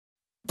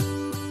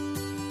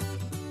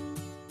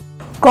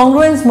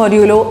Congruence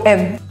Modulo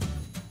M.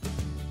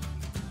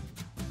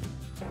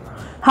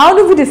 How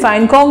do we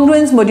define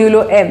congruence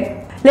modulo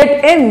M?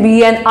 Let M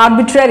be an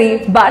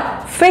arbitrary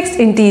but fixed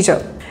integer.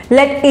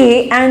 Let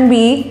A and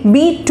B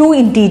be two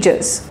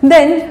integers.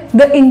 Then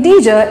the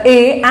integer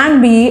A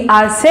and B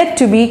are said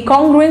to be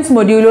congruence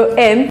modulo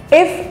M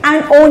if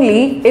and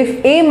only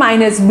if A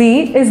minus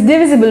B is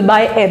divisible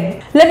by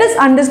M. Let us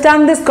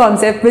understand this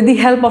concept with the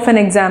help of an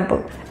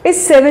example.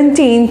 Is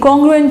 17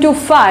 congruent to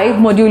 5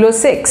 modulo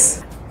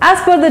 6? As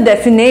per the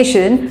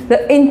definition,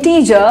 the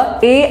integer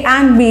A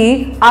and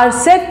B are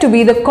said to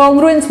be the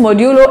congruence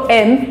modulo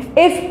M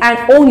if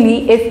and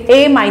only if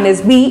A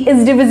minus B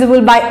is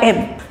divisible by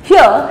M.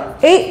 Here,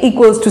 A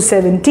equals to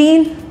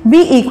 17,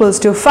 B equals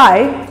to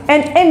 5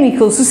 and M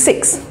equals to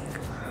 6.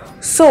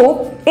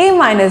 So, A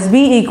minus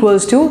B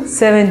equals to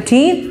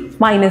 17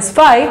 minus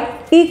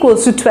 5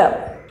 equals to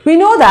 12. We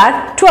know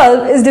that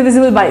 12 is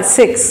divisible by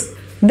 6.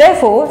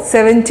 Therefore,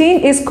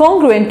 17 is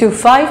congruent to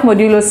 5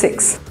 modulo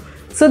 6.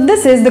 So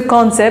this is the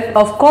concept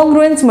of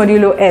congruence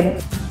modulo M.